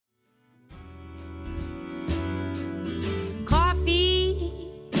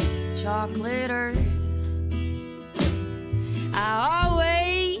chocolate earth. I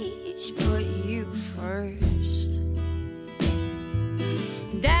always put you first.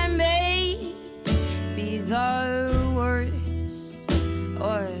 That may be the worst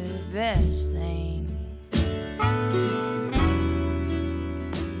or the best thing.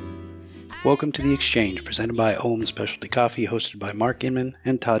 Welcome to The Exchange, presented by Ohm Specialty Coffee, hosted by Mark Inman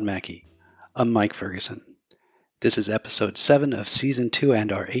and Todd Mackey. I'm Mike Ferguson. This is episode 7 of season 2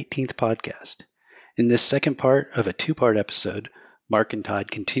 and our 18th podcast. In this second part of a 2-part episode, Mark and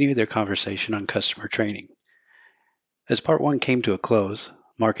Todd continue their conversation on customer training. As part 1 came to a close,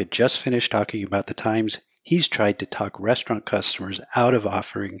 Mark had just finished talking about the times he's tried to talk restaurant customers out of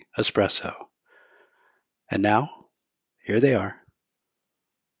offering espresso. And now, here they are,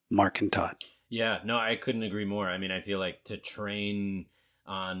 Mark and Todd. Yeah, no, I couldn't agree more. I mean, I feel like to train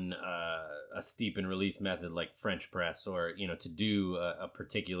on a steep and release method like French press, or to do a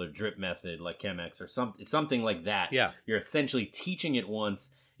particular drip method like Chemex or something like that. Yeah, you're essentially teaching it once.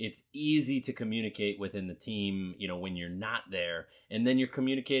 It's easy to communicate within the team, when you're not there, and then you're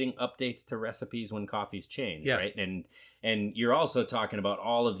communicating updates to recipes when coffees change, yes. Right? And you're also talking about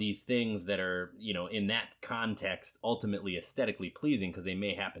all of these things that are, in that context, ultimately aesthetically pleasing because they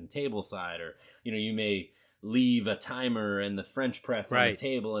may happen tableside, or, you may leave a timer and the French press on the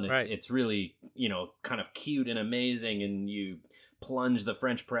table, and it's really, kind of cute and amazing, and you plunge the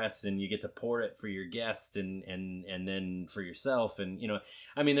French press and you get to pour it for your guest and then for yourself. And,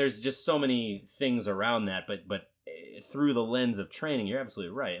 I mean, there's just so many things around that, but through the lens of training, you're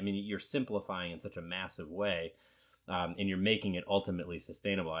absolutely right. I mean, you're simplifying in such a massive way. And you're making it ultimately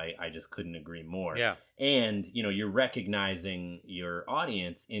sustainable. I just couldn't agree more. Yeah. And, you're recognizing your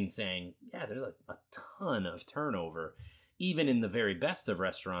audience in saying, yeah, there's a ton of turnover, even in the very best of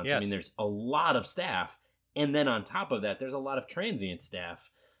restaurants. Yes. I mean, there's a lot of staff. And then on top of that, there's a lot of transient staff,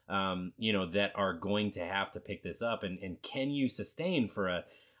 that are going to have to pick this up. And can you sustain for a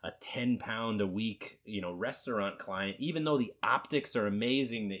 10-pound a week, restaurant client, even though the optics are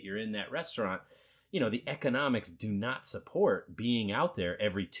amazing that you're in that restaurant? The economics do not support being out there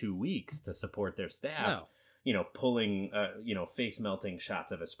every 2 weeks to support their staff, pulling, face-melting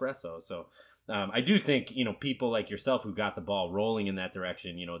shots of espresso. So I do think, people like yourself who got the ball rolling in that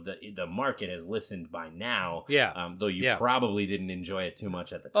direction, the market has listened by now. Yeah. Though you probably didn't enjoy it too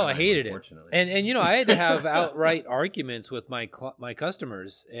much at the time. Oh, I hated unfortunately. it. And I had to have outright arguments with my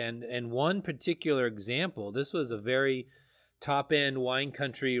customers. And one particular example, this was a very top-end wine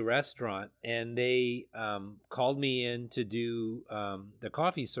country restaurant, and they called me in to do the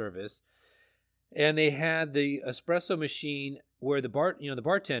coffee service, and they had the espresso machine where the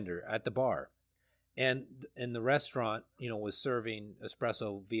bartender at the bar, and the restaurant was serving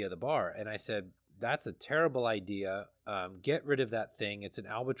espresso via the bar. And I said, that's a terrible idea. Get rid of that thing. It's an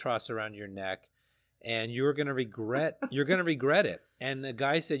albatross around your neck, and you're gonna regret it. And the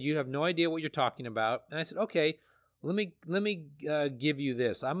guy said, you have no idea what you're talking about. And I said, okay, Let me give you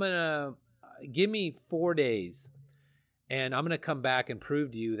this. Give me 4 days, and I'm gonna come back and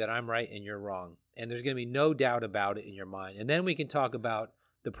prove to you that I'm right and you're wrong. And there's gonna be no doubt about it in your mind. And then we can talk about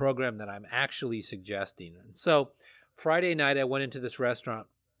the program that I'm actually suggesting. And so Friday night, I went into this restaurant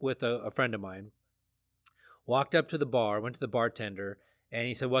with a friend of mine. Walked up to the bar, went to the bartender, and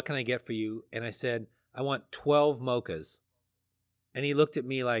he said, "What can I get for you?" And I said, "I want 12 mochas." And he looked at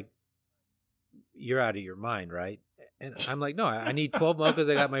me like, "You're out of your mind, right?" And I'm like, "No, I need 12 mochas.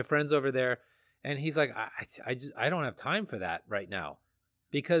 I got my friends over there." And he's like, I don't have time for that right now.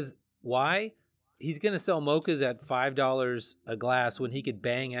 Because why? He's going to sell mochas at $5 a glass when he could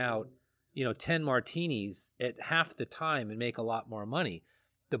bang out, 10 martinis at half the time and make a lot more money.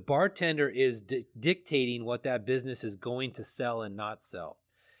 The bartender is dictating what that business is going to sell and not sell.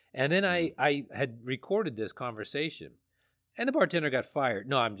 And then I had recorded this conversation. And the bartender got fired.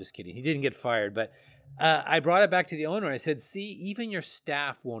 No, I'm just kidding. He didn't get fired. But I brought it back to the owner. I said, see, even your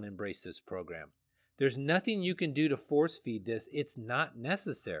staff won't embrace this program. There's nothing you can do to force feed this. It's not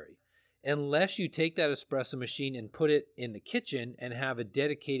necessary. Unless you take that espresso machine and put it in the kitchen and have a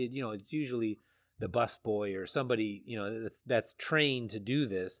dedicated, it's usually the busboy or somebody, that's trained to do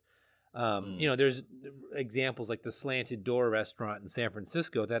this. There's examples like the Slanted Door restaurant in San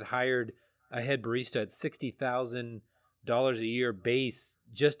Francisco that hired a head barista at $60,000 a year base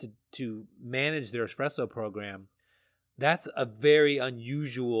just to manage their espresso program. That's a very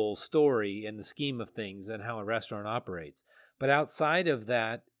unusual story in the scheme of things and how a restaurant operates. But outside of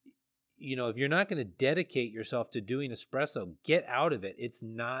that, if you're not going to dedicate yourself to doing espresso, get out of it. It's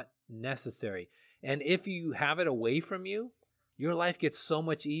not necessary. And if you have it away from you, your life gets so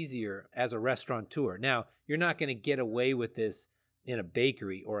much easier as a restaurateur. Now, you're not going to get away with this in a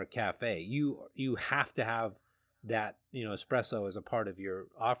bakery or a cafe. You have to have that, espresso as a part of your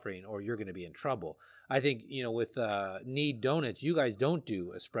offering, or you're going to be in trouble. I think, with Need Donuts, you guys don't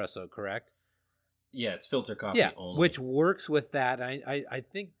do espresso, correct? Yeah, it's filter coffee Yeah, only. which works with that. I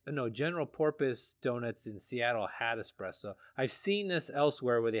think no, General Purpose Donuts in Seattle had espresso. I've seen this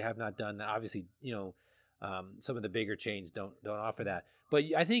elsewhere where they have not done that. Obviously, some of the bigger chains don't offer that. But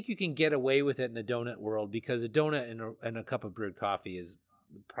I think you can get away with it in the donut world, because a donut and a cup of brewed coffee is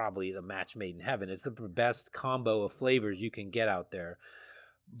probably the match made in heaven. It's the best combo of flavors you can get out there.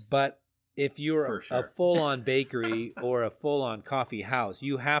 But if you're For a sure. full-on bakery or a full-on coffee house,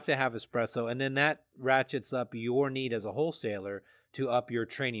 you have to have espresso, and then that ratchets up your need as a wholesaler to up your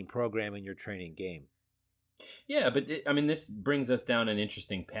training program and your training game. Yeah, but I mean, this brings us down an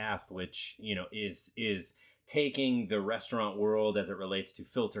interesting path, which is taking the restaurant world as it relates to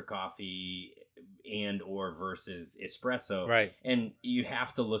filter coffee and or versus espresso, Right. and you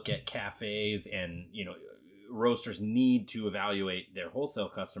have to look at cafes, and roasters need to evaluate their wholesale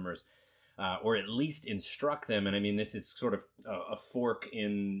customers, or at least instruct them. And I mean, this is sort of a fork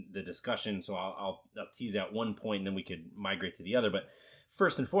in the discussion, so I'll tease out one point, and then we could migrate to the other. But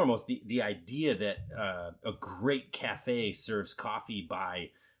first and foremost, the idea that a great cafe serves coffee by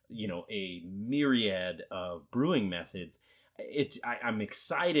a myriad of brewing methods. I'm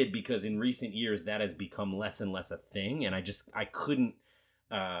excited because in recent years that has become less and less a thing, and I couldn't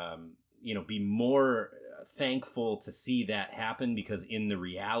be more thankful to see that happen, because in the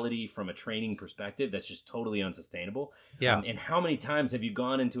reality from a training perspective, that's just totally unsustainable. Yeah. And how many times have you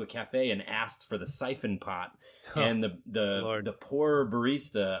gone into a cafe and asked for the siphon pot, and Lord. the poor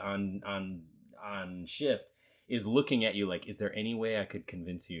barista on shift is looking at you like, is there any way I could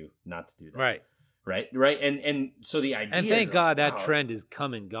convince you not to do that? Right. Right. And so the idea And thank is, God that wow, trend is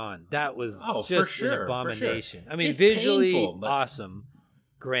come and gone. That was Oh, just for sure, an abomination. I mean, It's visually painful, but awesome.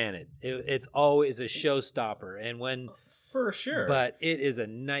 Granted, it's always a showstopper, and for sure. but it is a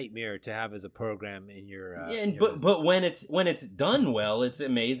nightmare to have as a program in your. Yeah, in your but when it's done well, it's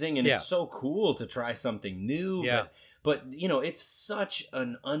amazing, and Yeah. it's so cool to try something new. Yeah. But it's such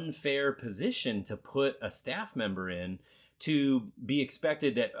an unfair position to put a staff member in, to be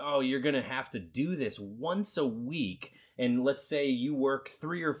expected that, oh, you're gonna have to do this once a week, and let's say you work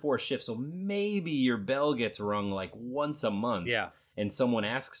 3 or 4 shifts, so maybe your bell gets rung like once a month. Yeah. And someone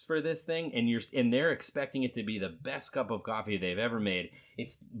asks for this thing, and they're expecting it to be the best cup of coffee they've ever made.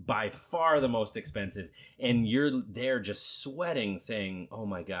 It's by far the most expensive, and you're there just sweating, saying, "Oh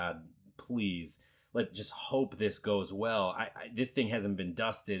my God, please, let's just hope this goes well. This thing hasn't been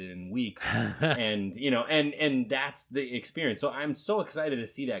dusted in weeks," and and that's the experience. So I'm so excited to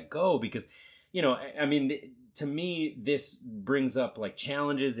see that go, because, I mean, to me, this brings up like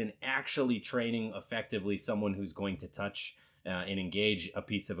challenges in actually training effectively someone who's going to touch and engage a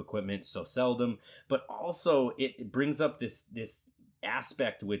piece of equipment so seldom. But also it brings up this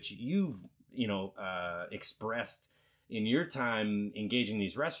aspect which you've expressed in your time engaging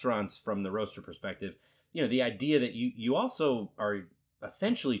these restaurants from the roaster perspective. The idea that you also are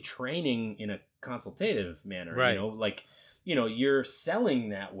essentially training in a consultative manner. Right. Like, you're selling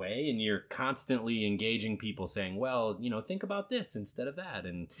that way, and you're constantly engaging people, saying, well, think about this instead of that,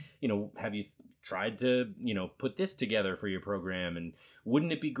 and have you tried to put this together for your program, and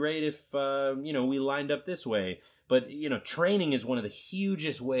wouldn't it be great if we lined up this way? But training is one of the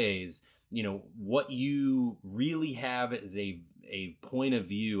hugest ways. What you really have as a point of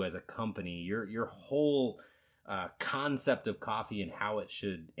view as a company, your whole concept of coffee and how it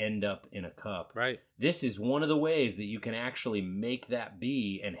should end up in a cup. Right. This is one of the ways that you can actually make that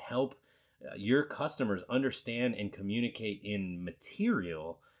be, and help your customers understand and communicate in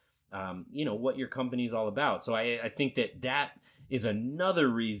material what your company is all about. So I think that is another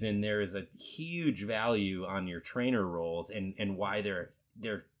reason there is a huge value on your trainer roles, and why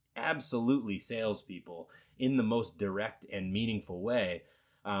they're absolutely salespeople in the most direct and meaningful way,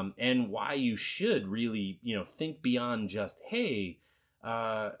 and why you should really think beyond just, hey,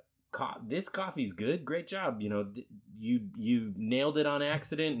 this coffee's good, great job, you nailed it on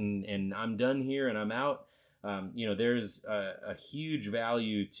accident, and I'm done here and I'm out. There's a huge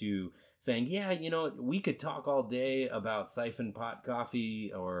value to saying, yeah, we could talk all day about siphon pot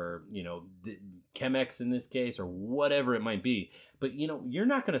coffee, or, Chemex in this case, or whatever it might be. But, you're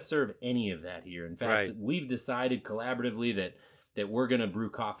not going to serve any of that here. In fact, Right. we've decided collaboratively that we're going to brew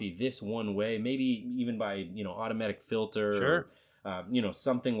coffee this one way, maybe even by, automatic filter. Sure. Or,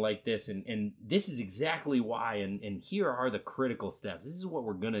 something like this. And this is exactly why, and here are the critical steps. This is what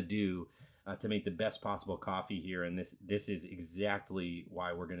we're going to do to make the best possible coffee here, and this is exactly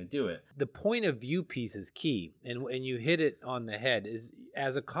why we're going to do it. The point of view piece is key, and you hit it on the head. Is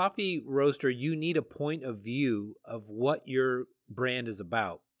as a coffee roaster, you need a point of view of what your brand is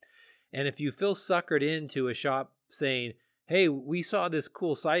about. And if you feel suckered into a shop saying, "Hey, we saw this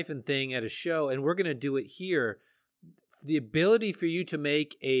cool siphon thing at a show, and we're going to do it here," the ability for you to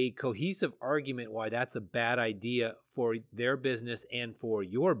make a cohesive argument why that's a bad idea for their business and for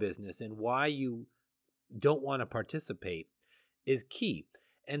your business, and why you don't want to participate, is key.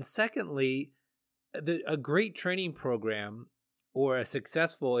 And secondly, a great training program, or a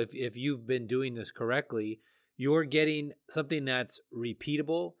successful, if you've been doing this correctly, you're getting something that's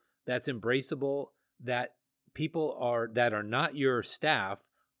repeatable, that's embraceable, that people that are not your staff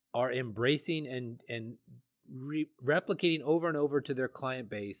are embracing and replicating over and over to their client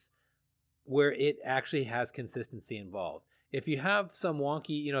base, where it actually has consistency involved. If you have some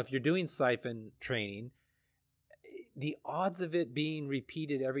wonky, if you're doing siphon training, the odds of it being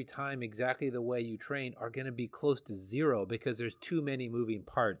repeated every time exactly the way you train are going to be close to zero, because there's too many moving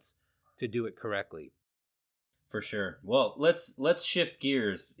parts to do it correctly. For sure. Well, let's shift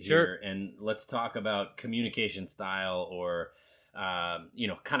gears here, and let's talk about communication style, or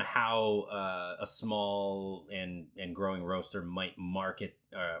kind of how a small and growing roaster might market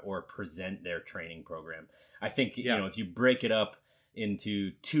or present their training program. I think if you break it up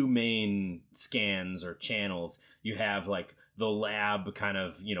into two main scans or channels, you have like the lab kind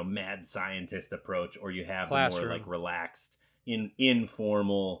of mad scientist approach, or you have the more like relaxed,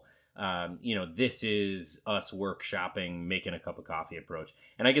 informal. This is us workshopping, making a cup of coffee approach.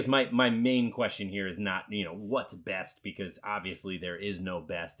 And I guess my main question here is not, what's best, because obviously there is no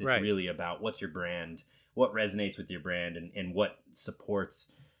best. It's really about what's your brand, what resonates with your brand, and what supports,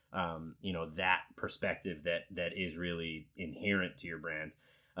 that perspective that is really inherent to your brand.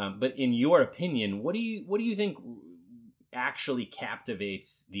 But in your opinion, what do you think actually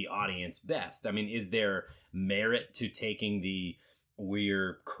captivates the audience best? I mean, is there merit to taking the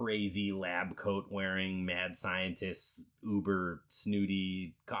we're crazy lab coat wearing mad scientists, uber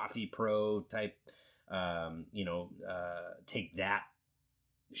snooty coffee pro type, take that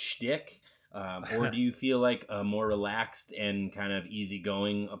shtick? Or do you feel like a more relaxed and kind of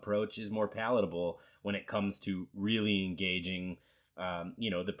easygoing approach is more palatable when it comes to really engaging,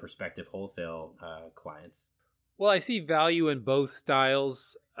 the prospective wholesale clients? Well, I see value in both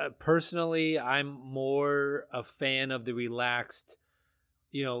styles. Personally, I'm more a fan of the relaxed,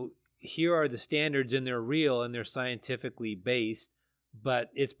 here are the standards and they're real and they're scientifically based, but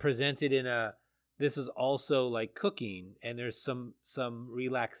it's presented in this is also like cooking, and there's some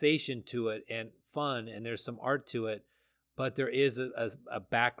relaxation to it and fun, and there's some art to it, but there is a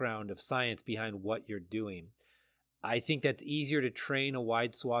background of science behind what you're doing. I think that's easier to train a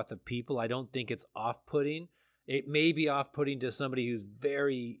wide swath of people. I don't think it's off-putting. It may be off-putting to somebody who's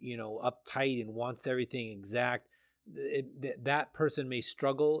very, uptight and wants everything exact. That person may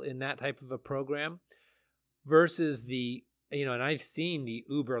struggle in that type of a program, versus the, and I've seen the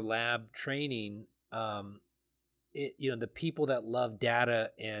Uber lab training, the people that love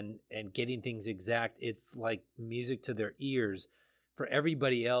data and getting things exact, it's like music to their ears. For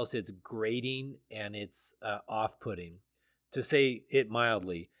everybody else, it's grating and it's off-putting, to say it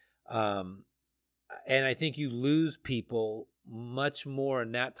mildly. And I think you lose people much more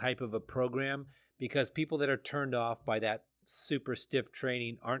in that type of a program, because people that are turned off by that super stiff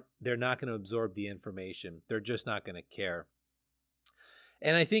training they're not going to absorb the information. They're just not going to care.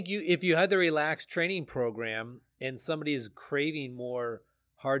 And I think if you had the relaxed training program and somebody is craving more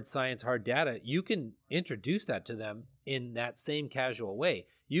hard science, hard data, you can introduce that to them in that same casual way.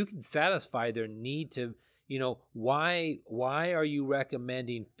 You can satisfy their need to, why are you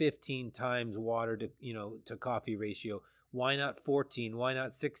recommending 15 times water to coffee ratio? Why not 14? Why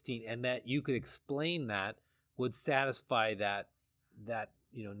not 16? And that you could explain that would satisfy that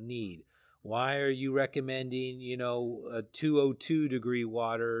need. Why are you recommending, a 202 degree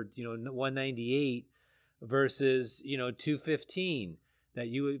water, 198 versus, 215? That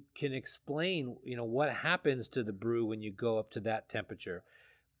you can explain, what happens to the brew when you go up to that temperature.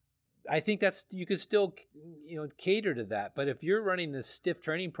 I think you could still, cater to that. But if you're running this stiff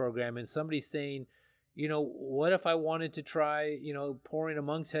training program and somebody's saying, what if I wanted to try, pouring a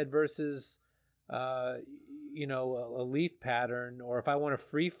monk's head versus, a leaf pattern, or if I want to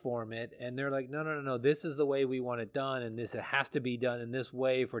free form it, and they're like, no, this is the way we want it done, and it has to be done in this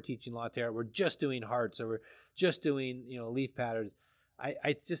way. If we're teaching latte art, we're just doing hearts, or we're just doing, leaf patterns.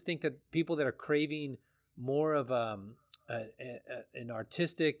 I just think that people that are craving more of an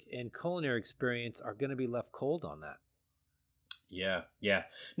artistic and culinary experience are going to be left cold on that. Yeah.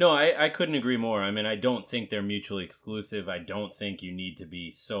 No, I couldn't agree more. I mean, I don't think they're mutually exclusive. I don't think you need to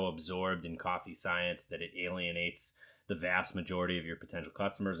be so absorbed in coffee science that it alienates the vast majority of your potential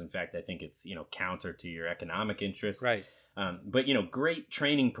customers. In fact, I think it's, counter to your economic interests. Right. But, great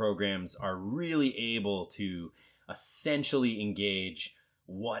training programs are really able to essentially engage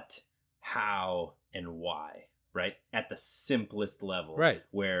what, how, and why, right? At the simplest level, Right.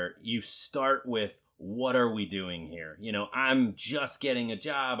 where you start with, what are we doing here? I'm just getting a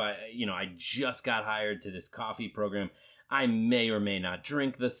job. I just got hired to this coffee program. I may or may not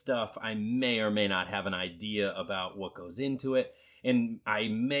drink the stuff. I may or may not have an idea about what goes into it. And I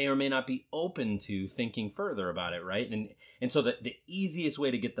may or may not be open to thinking further about it, right? And so the easiest way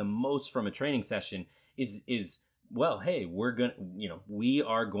to get the most from a training session is well, hey, we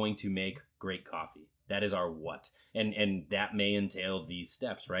are going to make great coffee. That is our what. And that may entail these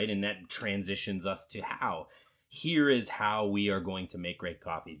steps, right? And that transitions us to how. Here is how we are going to make great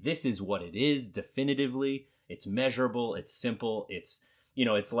coffee. This is what it is definitively. It's measurable, it's simple, it's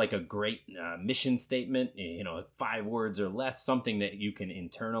like a great mission statement, 5 words or less, something that you can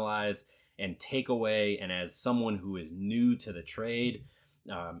internalize and take away. And as someone who is new to the trade,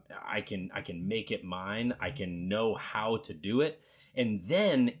 I can make it mine. I can know how to do it. And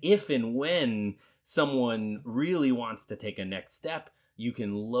then if and when someone really wants to take a next step, you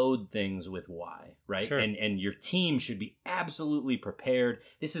can load things with why, right? Sure. And your team should be absolutely prepared.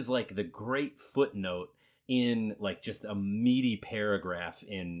 This is like the great footnote in like just a meaty paragraph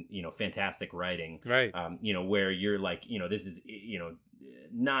in fantastic writing, Right. where you're like, this is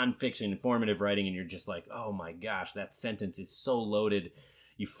nonfiction informative writing, and you're just like, oh my gosh, that sentence is so loaded.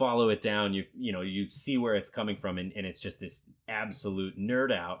 You follow it down, you see where it's coming from, and it's just this absolute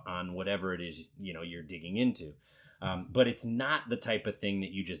nerd out on whatever it is you're digging into. But it's not the type of thing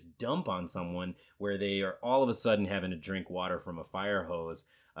that you just dump on someone where they are all of a sudden having to drink water from a fire hose,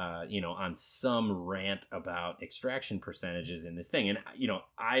 on some rant about extraction percentages in this thing. And,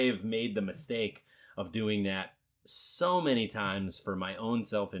 I've made the mistake of doing that so many times for my own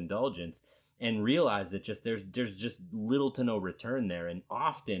self-indulgence, and realize that there's just little to no return there. And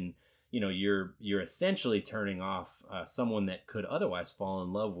often, you're essentially turning off someone that could otherwise fall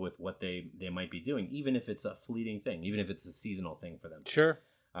in love with what they might be doing, even if it's a fleeting thing, even if it's a seasonal thing for them. Sure.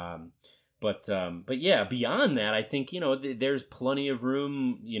 But yeah, beyond that, I think there's plenty of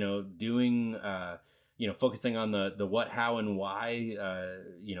room, doing focusing on the what, how, and why,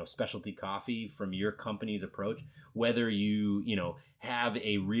 specialty coffee from your company's approach, whether you have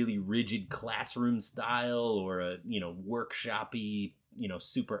a really rigid classroom style or a workshoppy,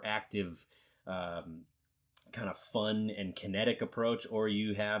 super active, kind of fun and kinetic approach, or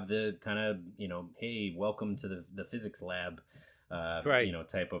you have the kind of hey, welcome to the physics lab Right.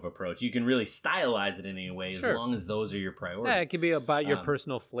 type of approach. You can really stylize it in any way, Sure. as long as those are your priorities. Yeah, it can be about your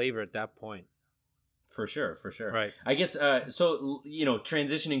personal flavor at that point. For sure. Right. I guess so.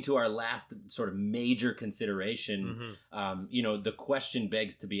 Transitioning to our last sort of major consideration, the question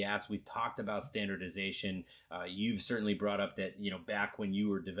begs to be asked. We've talked about standardization. You've certainly brought up that back when you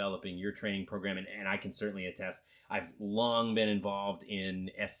were developing your training program, and I can certainly attest. I've long been involved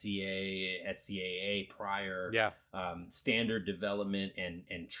in SCA, SCAA prior, standard development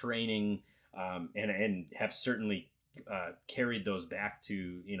and training, and have certainly carried those back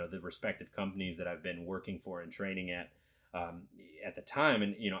to the respective companies that I've been working for and training at the time.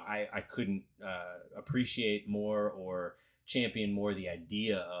 And I couldn't appreciate more or champion more the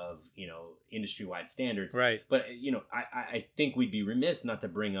idea of industry-wide standards. Right. But I think we'd be remiss not to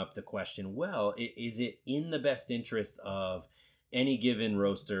bring up the question, well, is it in the best interest of any given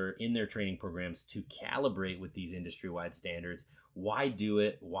roaster in their training programs to calibrate with these industry-wide standards? Why do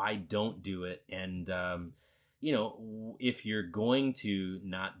it? Why don't do it? And if you're going to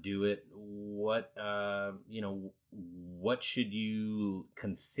not do it, what should you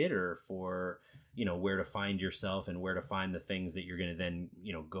consider for where to find yourself and where to find the things that you're going to then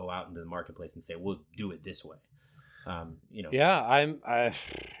go out into the marketplace and say, we'll do it this way. Yeah,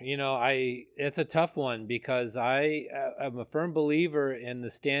 it's a tough one because I'm a firm believer in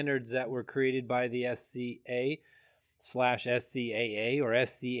the standards that were created by the SCA/SCAA or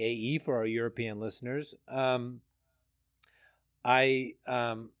SCAE for our European listeners. They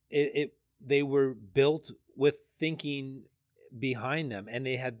were built with thinking behind them, and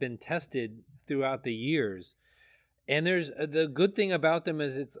they had been tested throughout the years. And there's the good thing about them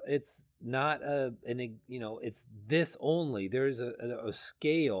is it's not it's this only. There's a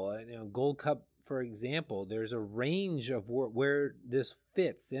scale, Gold Cup, for example. There's a range of where this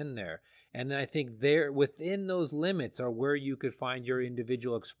fits in there. And I think there within those limits are where you could find your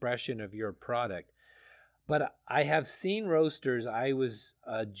individual expression of your product. But I have seen roasters. I was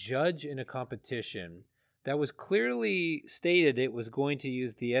a judge in a competition that was clearly stated it was going to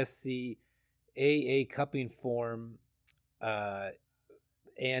use the SCAA cupping form, uh,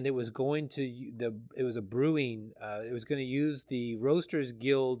 and it was going to it was a brewing. It was going to use the Roasters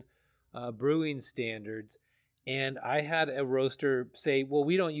Guild brewing standards, and I had a roaster say, "Well,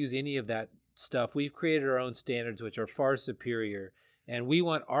 we don't use any of that stuff. We've created our own standards, which are far superior, and we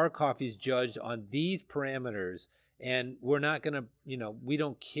want our coffees judged on these parameters. And we're not going to, we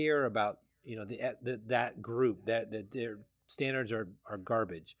don't care about, that group that their standards are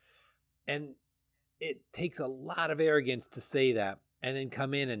garbage." And it takes a lot of arrogance to say that and then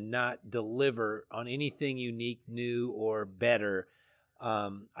come in and not deliver on anything unique, new, or better.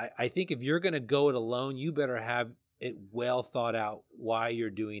 I think if you're going to go it alone, you better have it well thought out why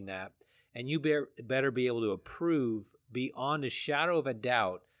you're doing that. And you better be able to approve beyond a shadow of a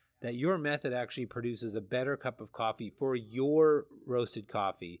doubt that your method actually produces a better cup of coffee for your roasted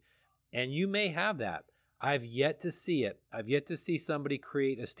coffee. And you may have that. I've yet to see it. I've yet to see somebody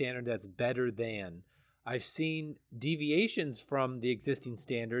create a standard that's better than. I've seen deviations from the existing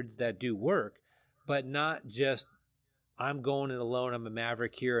standards that do work, but not just I'm going it alone, I'm a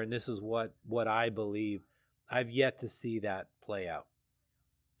maverick here, and this is what I believe. I've yet to see that play out.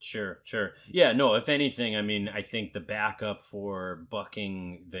 Sure, sure. Yeah, no, if anything, I mean, I think the backup for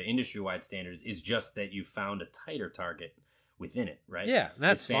bucking the industry-wide standards is just that you found a tighter target within it, right? Yeah,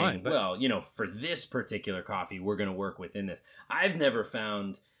 that's It's saying, fine. But well, for this particular coffee, we're going to work within this. I've never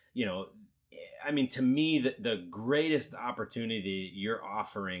found, I mean, to me, the greatest opportunity you're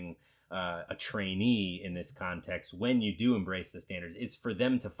offering a trainee in this context when you do embrace the standards is for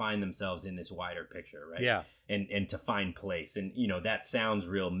them to find themselves in this wider picture, right? yeah, And to find place. And that sounds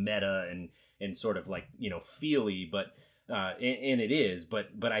real meta and sort of like feely, but and it is.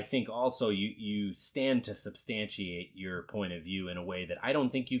 But I think also you stand to substantiate your point of view in a way that I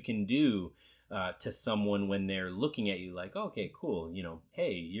don't think you can do to someone when they're looking at you like, okay, cool,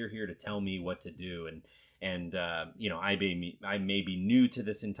 hey, you're here to tell me what to do. And I may be new to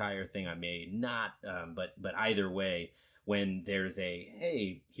this entire thing, I may not, but either way, when there's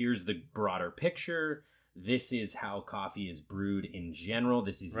hey, here's the broader picture, this is how coffee is brewed in general,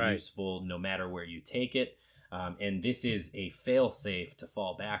 this is right. useful no matter where you take it, and this is a fail-safe to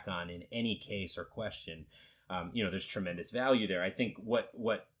fall back on in any case or question. There's tremendous value there. I think what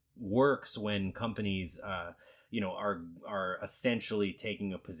works when companies are essentially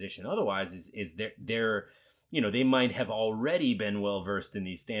taking a position otherwise is they're they might have already been well versed in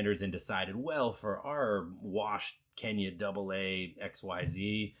these standards and decided, well, for our washed Kenya AA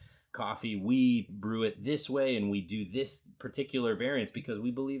XYZ coffee, we brew it this way and we do this particular variance because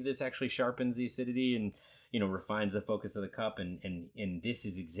we believe this actually sharpens the acidity and refines the focus of the cup, and this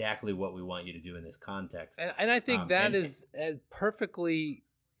is exactly what we want you to do in this context. And I think that is perfectly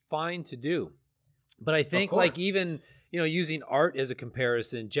fine to do. But I think like even using art as a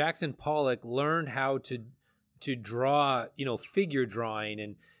comparison, Jackson Pollock learned how to draw figure drawing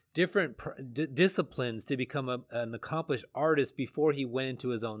and different disciplines to become an accomplished artist before he went into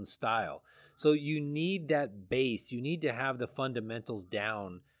his own style. So you need that base. You need to have the fundamentals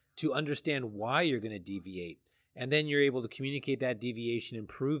down to understand why you're going to deviate. And then you're able to communicate that deviation,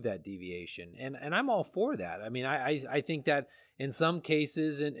 improve that deviation. And I'm all for that. I mean, I think that in some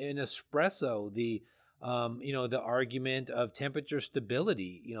cases in espresso, the the argument of temperature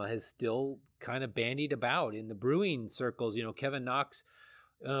stability, has still kind of bandied about in the brewing circles. Kevin Knox,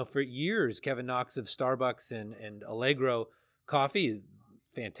 for years, Kevin Knox of Starbucks and Allegro Coffee,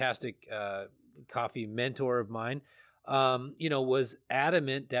 fantastic coffee mentor of mine, was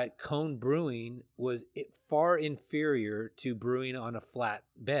adamant that cone brewing was far inferior to brewing on a flat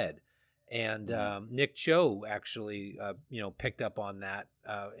bed. And Nick Cho actually, picked up on that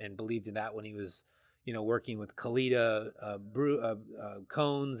and believed in that when he was, working with Kalita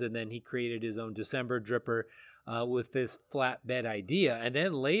cones, and then he created his own December dripper with this flatbed idea. And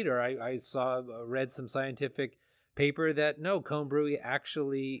then later, I read some scientific paper that no, cone brewing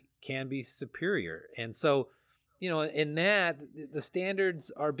actually can be superior. And so, in that, the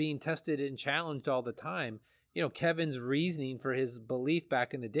standards are being tested and challenged all the time. Kevin's reasoning for his belief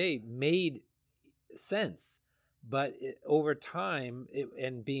back in the day made sense, but over time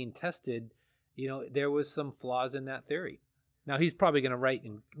and being tested, there was some flaws in that theory. Now he's probably going to write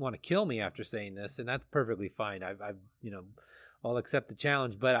and want to kill me after saying this, and that's perfectly fine. I've I'll accept the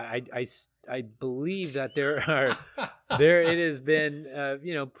challenge, but I believe that it has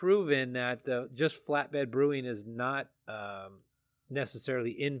been proven that just flatbed brewing is not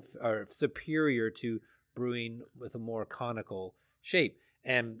necessarily or superior to brewing with a more conical shape.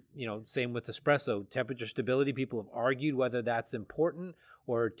 And same with espresso, temperature stability. People have argued whether that's important,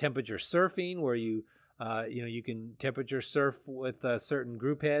 or temperature surfing, where you can temperature surf with certain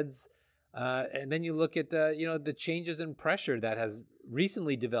group heads. And then you look at the changes in pressure that has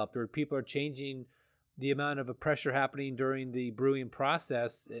recently developed, where people are changing the amount of pressure happening during the brewing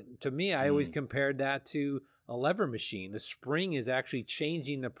process. To me, I always compared that to a lever machine. The spring is actually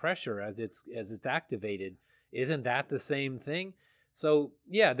changing the pressure as it's activated. Isn't that the same thing? So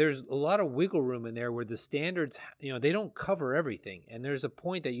yeah, there's a lot of wiggle room in there where the standards, they don't cover everything, and there's a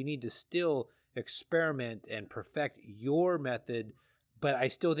point that you need to still experiment and perfect your method, but I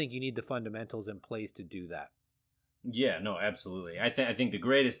still think you need the fundamentals in place to do that. Yeah, no, absolutely. I think the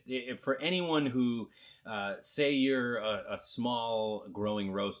greatest for anyone who say you're a small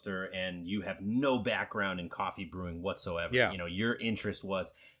growing roaster and you have no background in coffee brewing whatsoever. Yeah. Your interest was,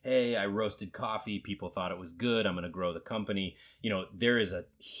 hey, I roasted coffee, people thought it was good, I'm going to grow the company. There is a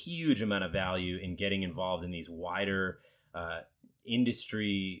huge amount of value in getting involved in these wider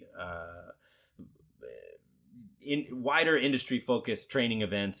industry in wider industry focused training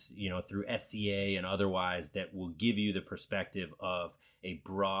events, through SCA and otherwise, that will give you the perspective of a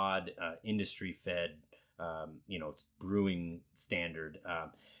broad industry fed, brewing standard.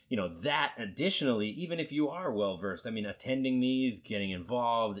 That additionally, even if you are well versed, attending these, getting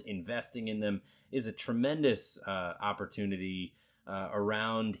involved, investing in them is a tremendous opportunity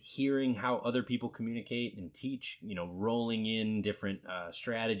around hearing how other people communicate and teach, rolling in different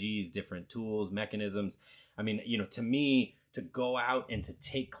strategies, different tools, mechanisms. To me, to go out and to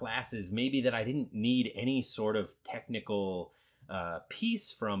take classes, maybe that I didn't need any sort of technical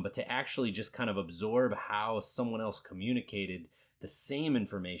piece from, but to actually just kind of absorb how someone else communicated the same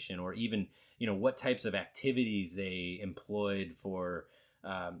information, or even, what types of activities they employed for,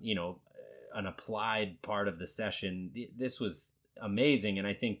 an applied part of the session. This was amazing. And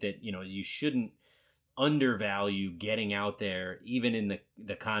I think that, you shouldn't undervalue getting out there, even in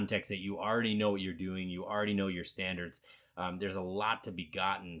the context that you already know what you're doing, you already know your standards. There's a lot to be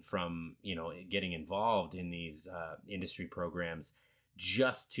gotten from getting involved in these industry programs,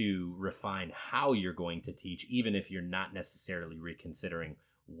 just to refine how you're going to teach, even if you're not necessarily reconsidering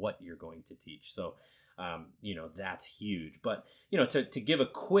what you're going to teach. So that's huge. But to give a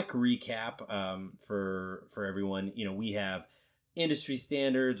quick recap for everyone, we have industry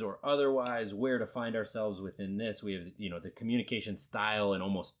standards or otherwise, where to find ourselves within this. We have the communication style and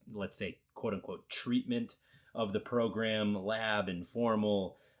almost, let's say, quote unquote, treatment of the program, lab,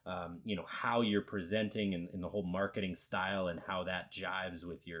 informal, how you're presenting, and the whole marketing style and how that jives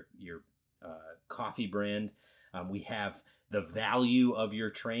with your coffee brand. We have the value of your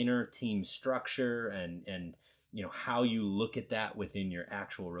trainer, team structure, and how you look at that within your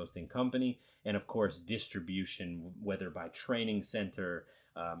actual roasting company, and of course distribution, whether by training center,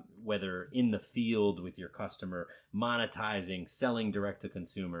 whether in the field with your customer, monetizing, selling direct to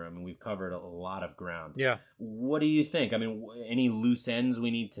consumer. We've covered a lot of ground. Yeah. What do you think? Any loose ends we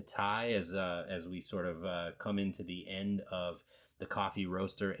need to tie as we sort of come into the end of the coffee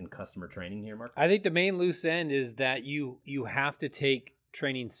roaster and customer training here, Mark? I think the main loose end is that you have to take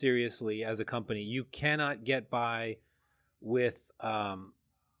training seriously as a company. You cannot get by with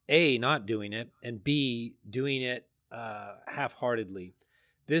A, not doing it, and B, doing it half-heartedly.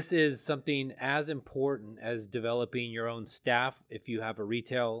 This is something as important as developing your own staff if you have a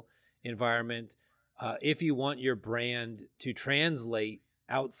retail environment. If you want your brand to translate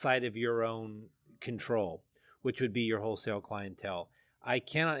outside of your own control, which would be your wholesale clientele. I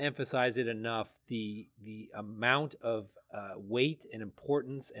cannot emphasize it enough, the amount of weight and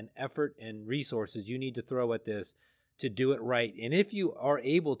importance and effort and resources you need to throw at this to do it right. And if you are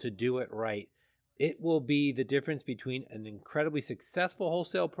able to do it right, it will be the difference between an incredibly successful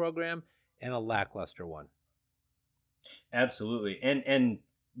wholesale program and a lackluster one. Absolutely. And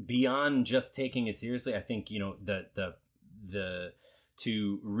beyond just taking it seriously, I think, the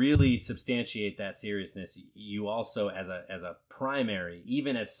to really substantiate that seriousness, you also, as a primary,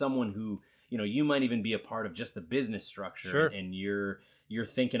 even as someone who, you might even be a part of just the business structure. Sure. And you're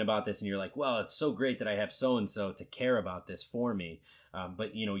thinking about this and you're like, well, it's so great that I have so and so to care about this for me.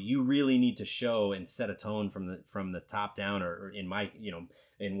 But you really need to show and set a tone from the top down, or in my,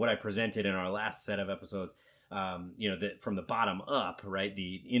 in what I presented in our last set of episodes, that from the bottom up, right?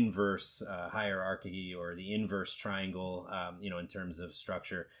 The inverse hierarchy, or the inverse triangle, in terms of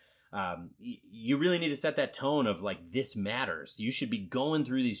structure. You really need to set that tone of, like, this matters. You should be going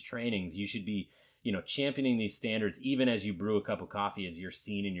through these trainings. You should be, championing these standards, even as you brew a cup of coffee, as you're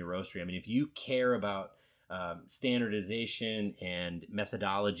seen in your roastery. If you care about standardization and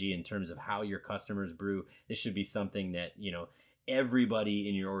methodology in terms of how your customers brew, this should be something that, everybody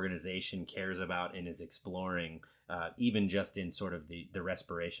in your organization cares about and is exploring, even just in sort of the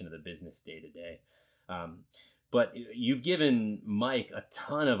respiration of the business day to day. But you've given Mike a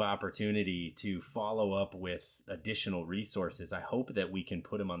ton of opportunity to follow up with additional resources. I hope that we can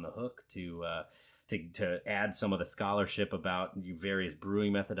put him on the hook to add some of the scholarship about various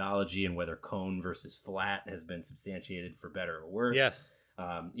brewing methodology and whether cone versus flat has been substantiated for better or worse. Yes.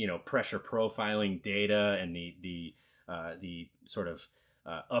 Pressure profiling data and the sort of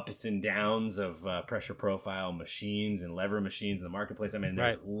ups and downs of pressure profile machines and lever machines in the marketplace. I mean,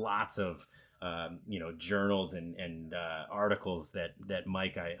 there's lots of journals and articles that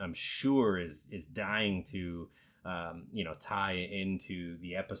Mike, I'm sure is dying to tie into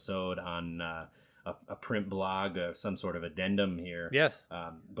the episode on a print blog or some sort of addendum here. Yes.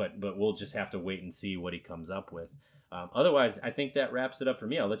 But we'll just have to wait and see what he comes up with. Otherwise, I think that wraps it up for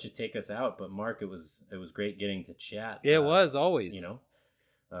me. I'll let you take us out. But Mark, it was great getting to chat. It was always.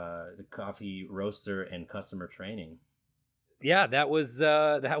 The coffee roaster and customer training. Yeah, that was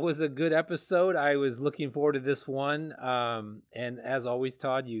a good episode. I was looking forward to this one. And as always,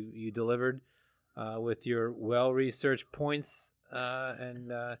 Todd, you delivered with your well-researched points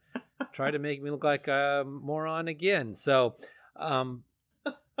and try to make me look like a moron again. So,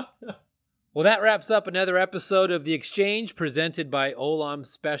 well, that wraps up another episode of The Exchange presented by Olam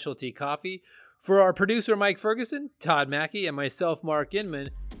Specialty Coffee. For our producer, Mike Ferguson, Todd Mackey, and myself, Mark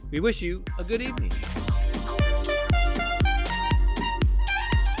Inman, we wish you a good evening.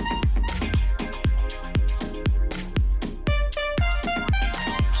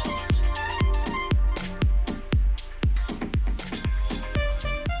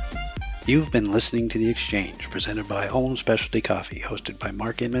 You've been listening to The Exchange, presented by Olam Specialty Coffee, hosted by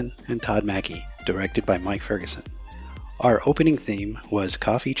Mark Inman and Todd Mackey, directed by Mike Ferguson. Our opening theme was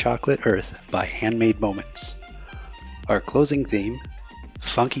Coffee Chocolate Earth by Handmade Moments. Our closing theme,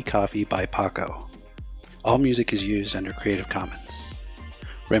 Funky Coffee by Paco. All music is used under Creative Commons.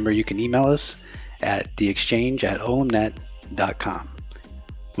 Remember, you can email us at theexchange@olamnet.com.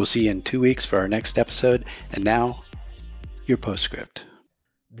 We'll see you in 2 weeks for our next episode, and now, your postscript.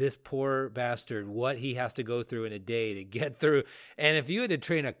 This poor bastard, what he has to go through in a day to get through. And if you had to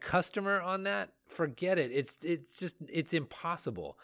train a customer on that, forget it. It's impossible.